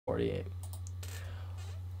48.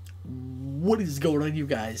 What is going on, you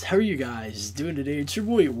guys? How are you guys doing today? It's your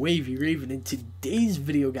boy Wavy Raven. In today's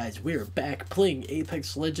video, guys, we are back playing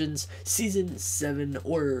Apex Legends Season 7,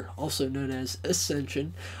 or also known as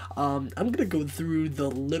Ascension. I'm gonna go through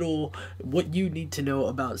what you need to know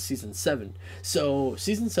about Season 7. So,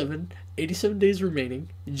 Season 7, 87 days remaining.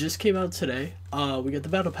 It just came out today. We got the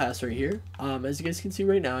Battle Pass right here. As you guys can see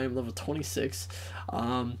right now, I am level 26.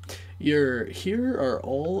 Here are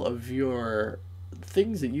all of your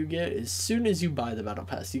things that you get as soon as you buy the Battle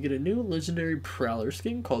Pass. You get a new legendary Prowler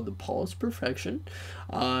skin called the Polished Perfection.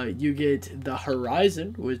 You get the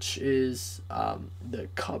Horizon, which is the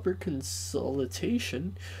Copper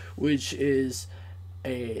Consolidation, which is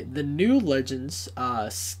the new Legends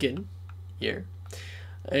skin here,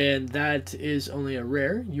 and that is only a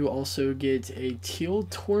rare. You also get a Teal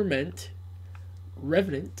Torment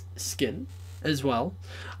Revenant skin as well,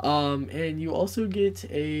 and you also get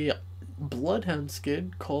a Bloodhound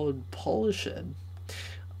skin called Polished.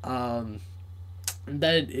 That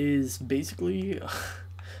is basically,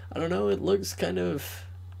 I don't know, it looks kind of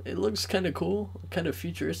cool, kind of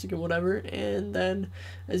futuristic and whatever. And then,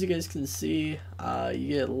 as you guys can see,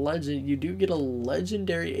 you do get a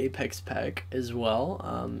legendary Apex pack as well,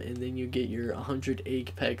 and then you get your 100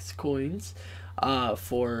 Apex coins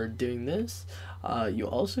for doing this. You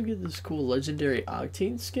also get this cool legendary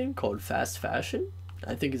Octane skin called Fast Fashion.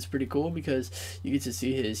 I think it's pretty cool because you get to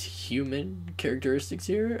see his human characteristics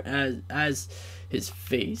here as his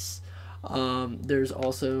face. There's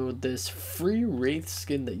also this free Wraith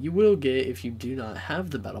skin that you will get if you do not have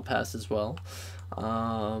the Battle Pass as well.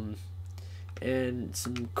 And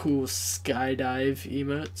some cool skydive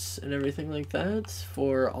emotes and everything like that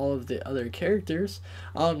for all of the other characters.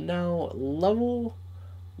 Now, level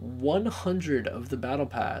 100 of the Battle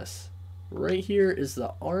Pass right here is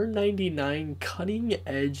the R99 Cutting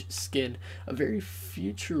Edge skin, a very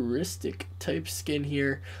futuristic type skin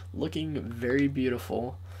here, looking very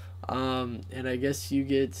beautiful. And I guess you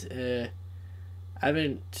get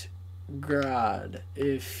Avant-Garde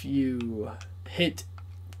if you hit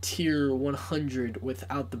tier 100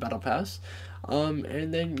 without the Battle Pass.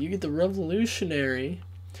 And then you get the Revolutionary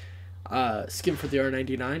skin for the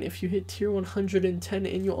R99 if you hit tier 110,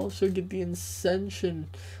 and you also get the Ascension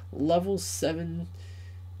level season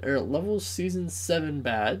 7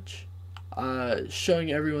 badge,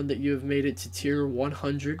 showing everyone that you have made it to tier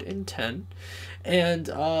 110. And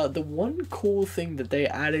the one cool thing that they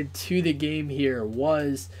added to the game here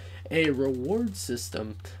was a reward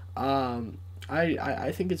system.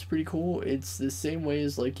 I think it's pretty cool. It's the same way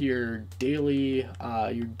as like your daily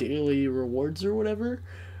rewards or whatever,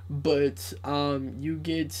 but you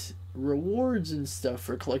get rewards and stuff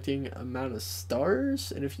for collecting amount of stars,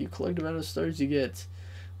 and if you collect amount of stars you get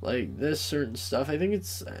like this certain stuff. I think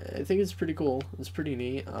it's pretty cool. It's pretty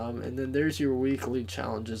neat. And then there's your weekly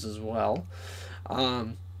challenges as well.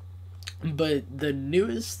 But the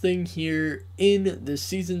newest thing here in the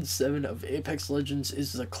Season 7 of Apex Legends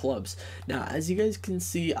is the clubs. Now, as you guys can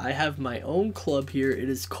see, I have my own club here. It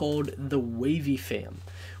is called the Wavy Fam.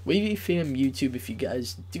 Wavy Fam YouTube, if you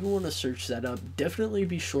guys do want to search that up, definitely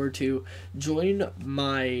be sure to join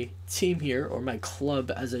my team here, or my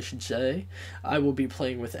club as I should say. I will be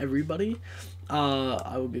playing with everybody.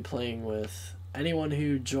 I will be playing with anyone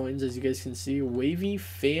who joins. As you guys can see, Wavy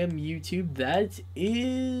Fam YouTube, that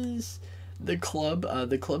is the club.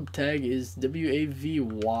 The club tag is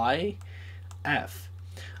WAVYF.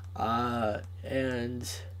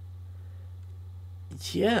 And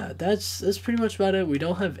yeah, that's pretty much about it. We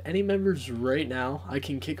don't have any members right now. I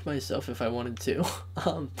can kick myself if I wanted to.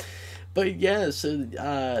 But yeah, so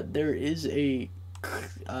there is a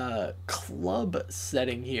club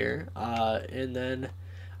setting here, and then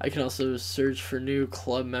I can also search for new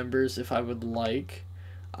club members if I would like.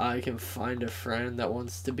 I can find a friend that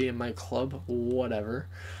wants to be in my club, whatever.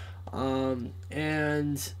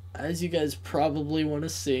 And as you guys probably want to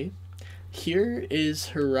see, here is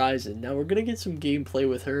Horizon. Now we're gonna get some gameplay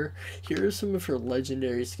with her. Here are some of her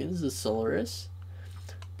legendary skins. The Solaris,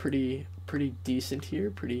 pretty decent here,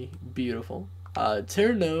 pretty beautiful.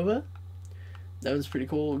 Terra Nova, that was pretty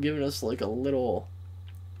cool, giving us like a little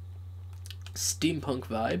steampunk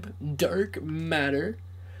vibe. Dark Matter,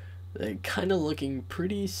 kind of looking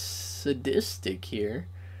pretty sadistic here,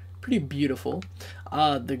 pretty beautiful.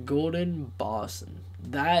 The Golden Bosun,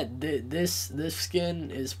 this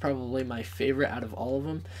skin is probably my favorite out of all of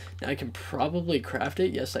them. Now I can probably craft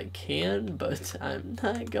it, yes I can, but I'm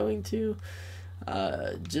not going to,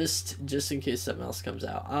 just in case something else comes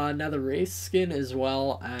out. Now the Wraith skin as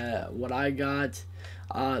well, what I got,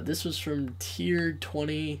 this was from tier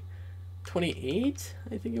 20 28,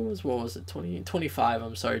 I think it was. What was it? 25,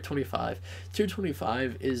 I'm sorry, 25. Tier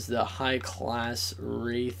 25 is the high class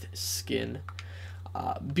Wraith skin.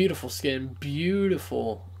 Beautiful skin,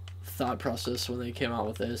 beautiful thought process when they came out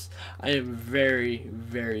with this. I am very,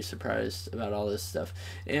 very surprised about all this stuff.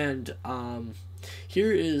 And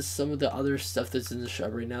here is some of the other stuff that's in the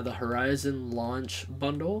shop right now. The Horizon launch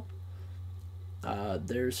bundle.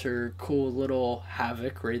 There's her cool little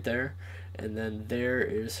Havoc right there. And then there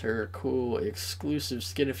is her cool exclusive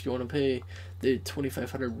skin if you want to pay the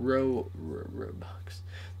 2,500 Robux.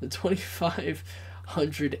 The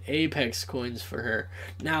 2,500 Apex coins for her.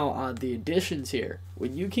 Now, the additions here,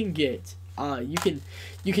 when you can get, you can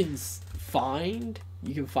find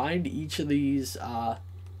each of these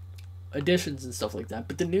additions and stuff like that,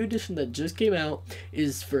 but the new edition that just came out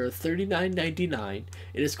is for $39.99.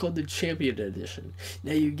 It is called the Champion Edition.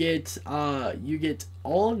 Now you get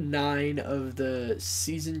all 9 of the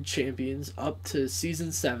season champions up to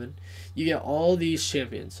season 7. You get all these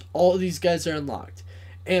champions. All these guys are unlocked.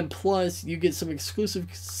 And plus, you get some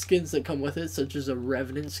exclusive skins that come with it, such as a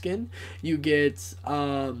Revenant skin. You get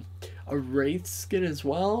a Wraith skin as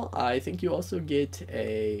well. I think you also get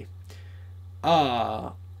a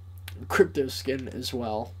crypto skin as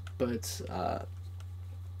well. But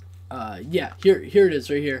yeah, here it is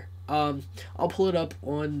right here. I'll pull it up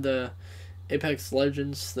on the Apex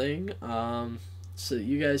Legends thing so that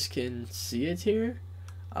you guys can see it here.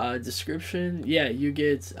 Description, yeah, you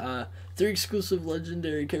get 3 exclusive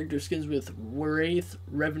legendary character skins with Wraith,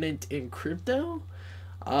 Revenant, and Crypto.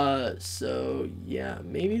 So yeah,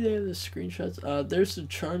 maybe they have the screenshots. There's some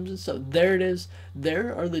charms and stuff. There it is.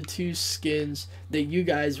 There are the 2 skins that you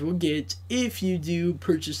guys will get if you do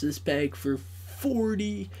purchase this pack for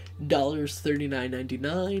 $40,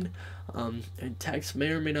 $39.99. And tax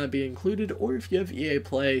may or may not be included, or if you have EA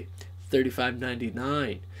Play,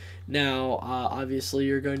 $35.99. Now, obviously,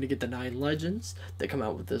 you're going to get the 9 legends that come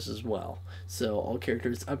out with this as well. So, all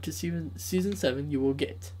characters up to season 7 you will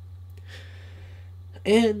get.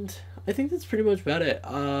 And I think that's pretty much about it.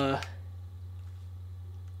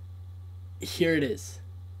 Here it is.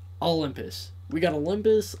 Olympus. We got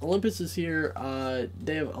Olympus. Olympus is here.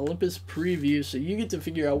 They have Olympus preview, so you get to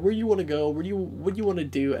figure out where you want to go, what you want to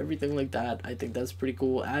do, everything like that. I think that's pretty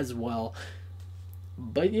cool as well.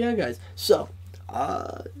 But yeah, guys. So,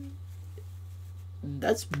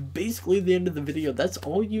 that's basically the end of the video. That's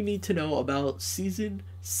all you need to know about Season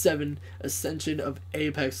 7 Ascension of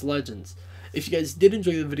Apex Legends. If you guys did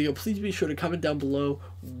enjoy the video, please be sure to comment down below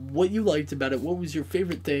what you liked about it, what was your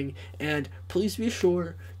favorite thing, and please be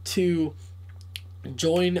sure to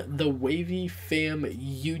join the Wavy Fam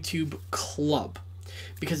YouTube Club.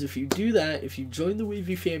 Because if you do that, if you join the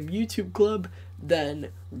Wavy Fam YouTube Club, then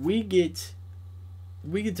we get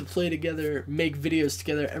to play together, make videos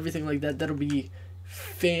together, everything like that. That'll be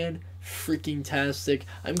fan-freaking-tastic.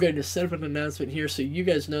 I'm going to set up an announcement here so you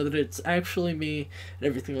guys know that it's actually me and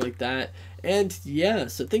everything like that. And yeah,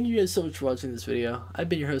 so thank you guys so much for watching this video. I've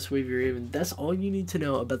been your host, Wavy Raven. That's all you need to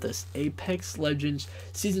know about this Apex Legends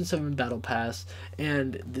Season 7 Battle Pass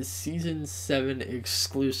and the Season 7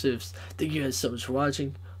 exclusives. Thank you guys so much for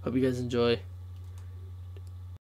watching. Hope you guys enjoy.